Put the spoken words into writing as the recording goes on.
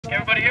Can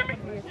everybody hear me?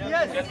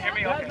 Yes. Yes, hear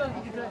me? Okay.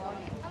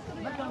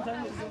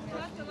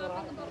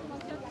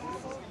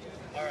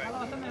 All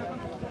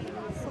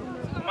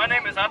right. My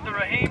name is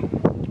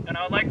Abdurrahim, and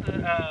I would like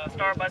to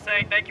start by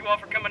saying thank you all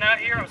for coming out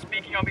here. I'm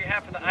speaking on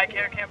behalf of the I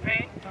Care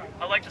campaign.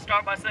 I'd like to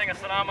start by saying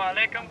Assalamu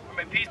alaikum, and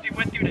may peace be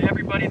with you to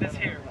everybody that's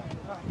here.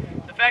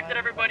 The fact that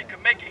everybody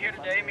could make it here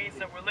today means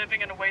that we're living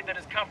in a way that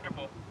is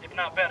comfortable, if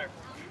not better.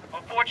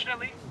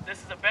 Unfortunately,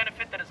 this is a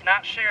benefit that is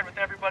not shared with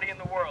everybody in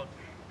the world.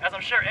 As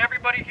I'm sure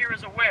everybody here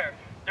is aware,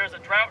 there's a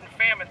drought and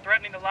famine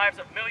threatening the lives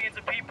of millions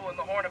of people in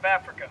the Horn of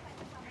Africa.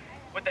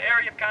 With the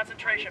area of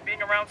concentration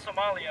being around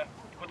Somalia,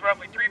 with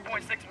roughly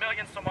 3.6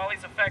 million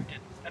Somalis affected,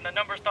 and the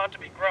numbers thought to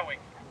be growing.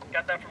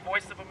 Got that from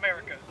Voice of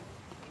America.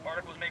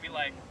 Article's maybe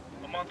like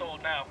a month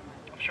old now.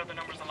 I'm sure the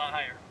number's a lot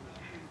higher.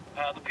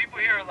 The people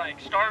here are like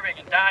starving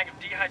and dying of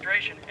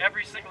dehydration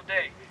every single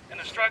day, and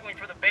they're struggling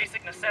for the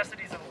basic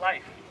necessities of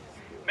life.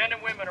 Men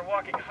and women are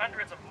walking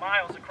hundreds of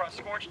miles across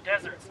scorched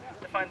deserts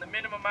to find the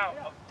minimum amount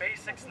of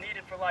basics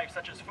needed for life,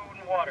 such as food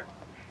and water.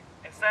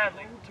 And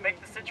sadly, to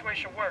make the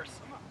situation worse,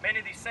 many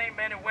of these same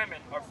men and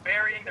women are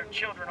burying their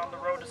children on the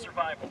road to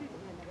survival.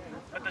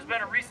 But there's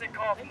been a recent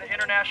call from the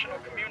international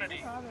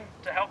community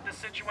to help this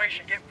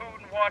situation get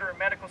food and water and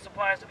medical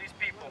supplies to these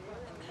people.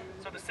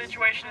 So the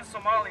situation in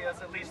Somalia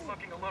is at least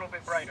looking a little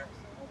bit brighter.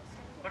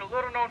 But a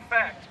little known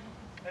fact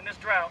in this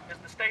drought is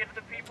the state of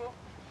the people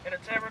in a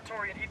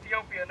territory in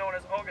Ethiopia known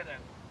as Ogaden.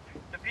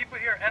 The people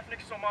here are ethnic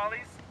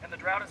Somalis, and the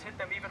drought has hit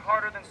them even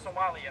harder than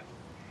Somalia.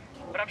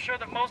 But I'm sure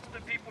that most of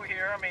the people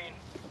here,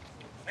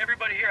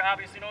 everybody here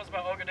obviously knows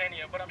about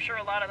Ogadenia, but I'm sure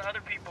a lot of the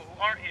other people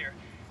who aren't here,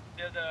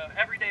 the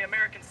everyday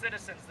American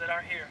citizens that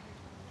aren't here,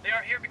 they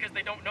aren't here because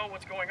they don't know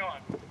what's going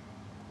on.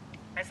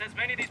 And since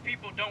many of these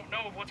people don't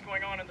know of what's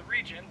going on in the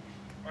region,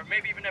 or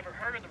maybe even never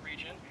heard of the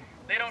region,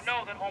 they don't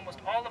know that almost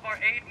all of our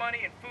aid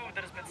money and food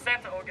that has been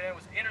sent to Ogaden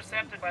was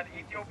intercepted by the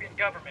Ethiopian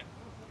government,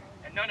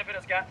 and none of it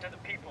has gotten to the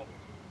people.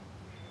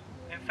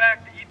 In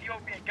fact, the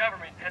Ethiopian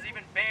government has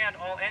even banned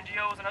all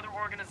NGOs and other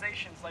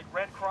organizations like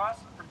Red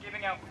Cross from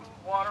giving out food,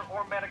 water,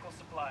 or medical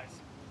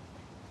supplies.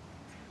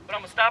 But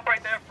I'm going to stop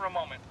right there for a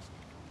moment.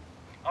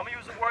 I'm going to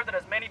use a word that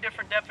has many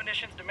different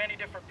definitions to many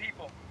different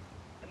people,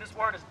 and this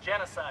word is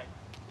genocide.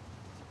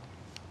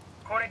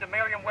 According to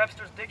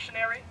Merriam-Webster's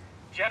dictionary,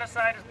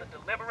 genocide is the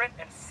deliberate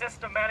and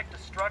systematic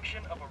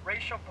destruction of a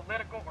racial,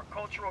 political, or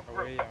cultural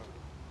group.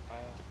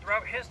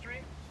 Throughout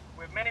history,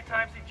 we have many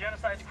times seen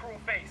genocide's cruel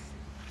face.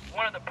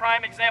 One of the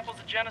prime examples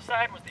of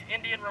genocide was the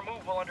Indian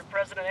removal under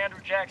President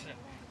Andrew Jackson,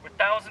 where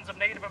thousands of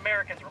Native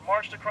Americans were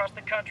marched across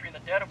the country in the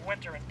dead of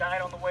winter and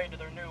died on the way to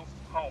their new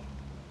home.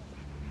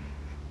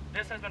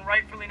 This has been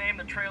rightfully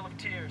named the Trail of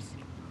Tears.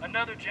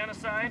 Another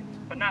genocide,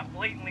 but not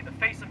blatantly the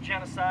face of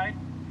genocide,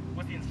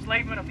 was the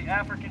enslavement of the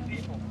African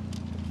people.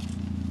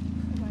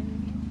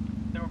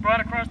 They were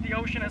brought across the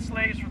ocean as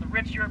slaves for the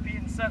rich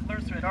European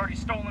settlers who had already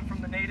stolen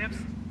from the natives,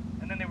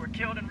 and then they were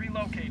killed and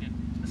relocated.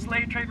 The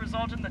slave trade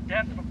resulted in the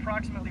death of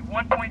approximately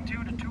 1.2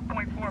 to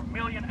 2.4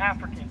 million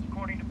Africans,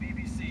 according to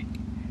BBC.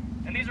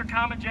 And these are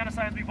common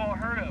genocides we've all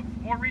heard of.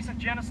 More recent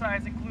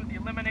genocides include the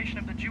elimination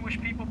of the Jewish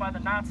people by the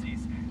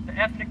Nazis, the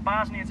ethnic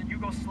Bosnians in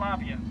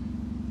Yugoslavia.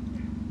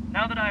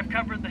 Now that I've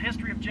covered the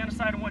history of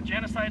genocide and what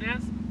genocide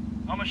is,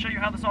 I'm going to show you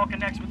how this all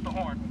connects with the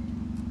Horn.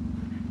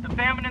 The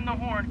famine in the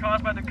Horn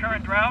caused by the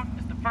current drought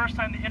is the first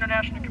time the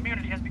international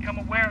community has become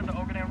aware of the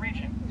Ogaden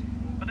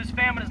region. But this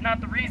famine is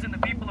not the reason the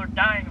people are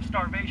dying of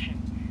starvation.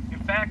 In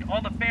fact,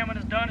 all the famine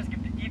has done is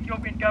give the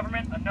Ethiopian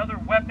government another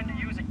weapon to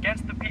use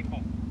against the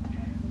people.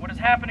 What is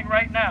happening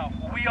right now,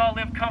 where we all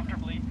live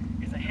comfortably,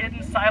 is a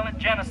hidden, silent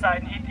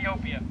genocide in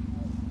Ethiopia.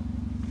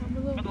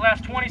 For the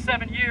last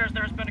 27 years,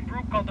 there has been a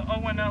group called the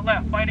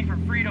ONLF fighting for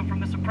freedom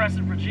from this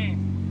oppressive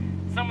regime.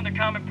 Some of the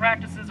common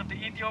practices of the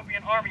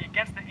Ethiopian army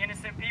against the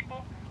innocent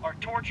people are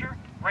torture,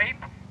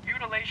 rape,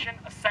 mutilation,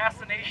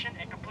 assassination,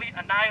 and complete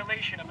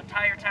annihilation of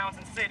entire towns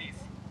and cities.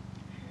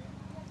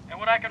 And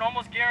what I can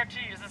almost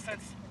guarantee is that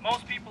since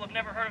most people have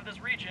never heard of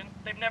this region,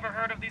 they've never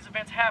heard of these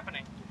events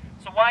happening.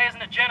 So why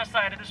isn't a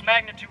genocide of this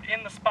magnitude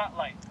in the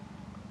spotlight?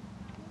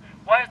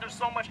 Why is there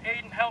so much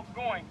aid and help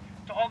going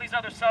to all these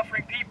other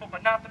suffering people,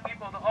 but not the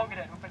people of the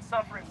Ogaden who've been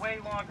suffering way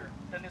longer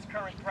than this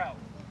current drought?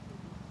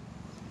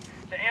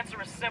 The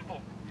answer is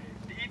simple.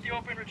 The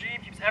Ethiopian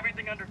regime keeps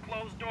everything under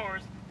closed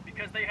doors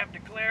because they have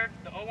declared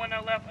the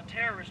ONLF a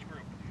terrorist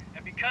group.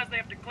 And because they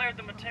have declared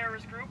them a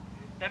terrorist group,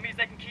 that means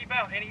they can keep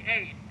out any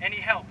aid, any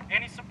help,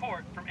 any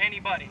support from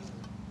anybody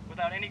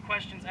without any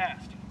questions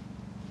asked.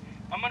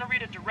 I'm going to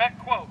read a direct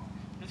quote.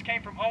 This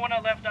came from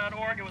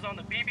ONLF.org. It was on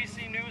the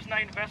BBC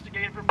Newsnight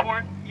investigative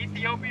report,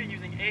 Ethiopia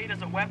using aid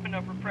as a weapon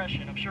of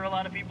repression. I'm sure a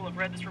lot of people have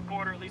read this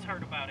report or at least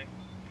heard about it.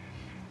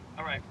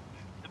 All right.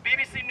 The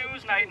BBC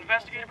Newsnight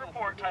investigative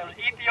report titled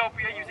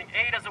Ethiopia using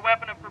aid as a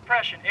weapon of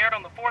repression, aired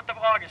on the 4th of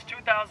August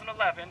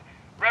 2011,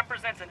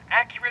 represents an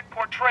accurate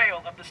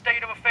portrayal of the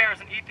state of affairs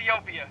in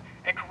Ethiopia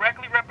and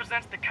correctly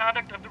represents the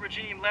conduct of the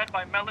regime led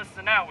by Meles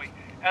Zenawi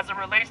as it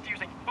relates to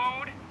using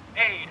food,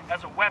 aid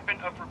as a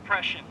weapon of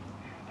repression.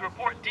 The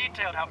report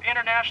detailed how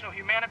international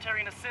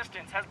humanitarian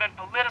assistance has been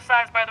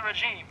politicized by the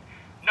regime,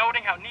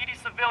 noting how needy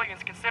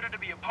civilians considered to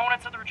be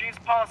opponents of the regime's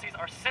policies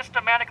are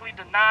systematically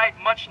denied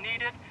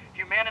much-needed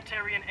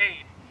humanitarian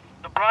aid.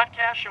 The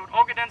broadcast showed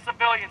Ogaden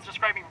civilians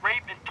describing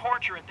rape and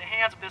torture at the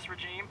hands of this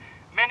regime,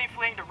 many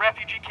fleeing to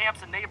refugee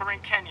camps in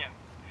neighboring Kenya.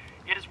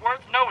 It is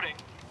worth noting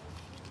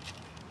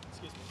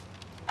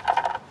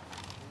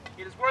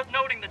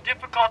the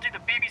difficulty the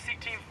BBC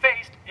team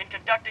faced in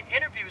conducting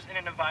interviews in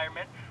an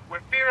environment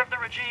where fear of the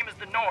regime is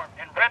the norm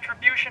and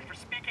retribution for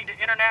speaking to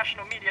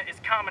international media is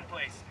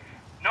commonplace.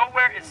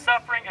 Nowhere is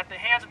suffering at the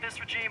hands of this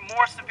regime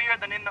more severe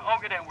than in the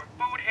Ogaden, where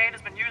food aid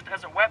has been used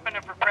as a weapon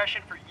of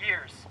repression for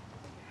years.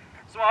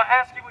 So I'll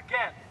ask you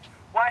again,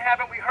 why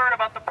haven't we heard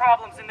about the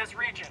problems in this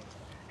region?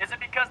 Is it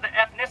because the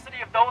ethnicity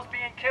of those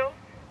being killed?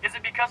 Is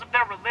it because of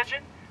their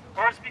religion?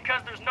 Or is it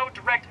because there's no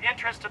direct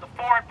interest to the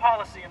foreign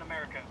policy in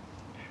America?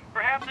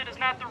 Perhaps it is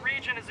not the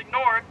region is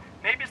ignored,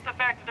 maybe it's the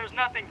fact that there's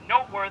nothing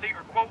noteworthy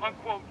or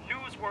quote-unquote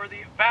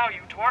newsworthy value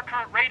to our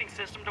current rating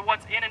system to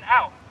what's in and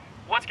out.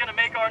 What's going to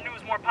make our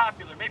news more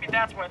popular? Maybe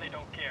that's why they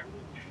don't care.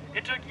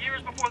 It took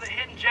years before the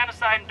hidden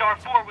genocide in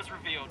Darfur was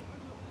revealed.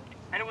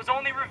 And it was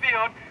only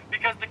revealed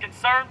because the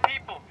concerned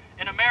people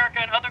in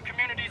America and other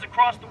communities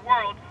across the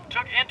world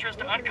took interest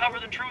to uncover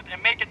the truth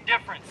and make a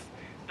difference.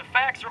 The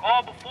facts are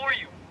all before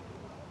you.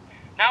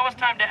 Now it's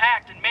time to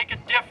act and make a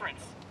difference.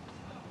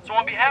 So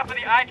on behalf of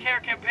the I Care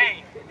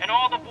campaign and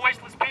all the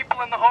voiceless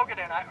people in the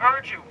Ogaden, I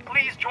urge you,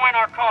 please join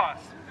our cause.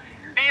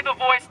 Be the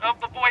voice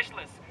of the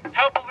voiceless.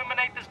 Help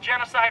eliminate this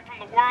genocide from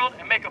the world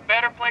and make a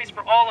better place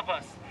for all of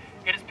us.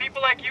 It is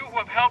people like you who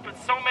have helped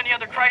with so many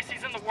other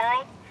crises in the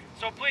world.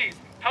 So please,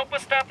 help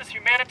us stop this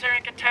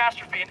humanitarian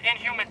catastrophe and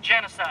inhuman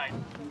genocide.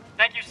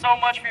 Thank you so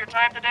much for your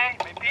time today.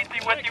 May peace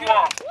be with you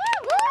all.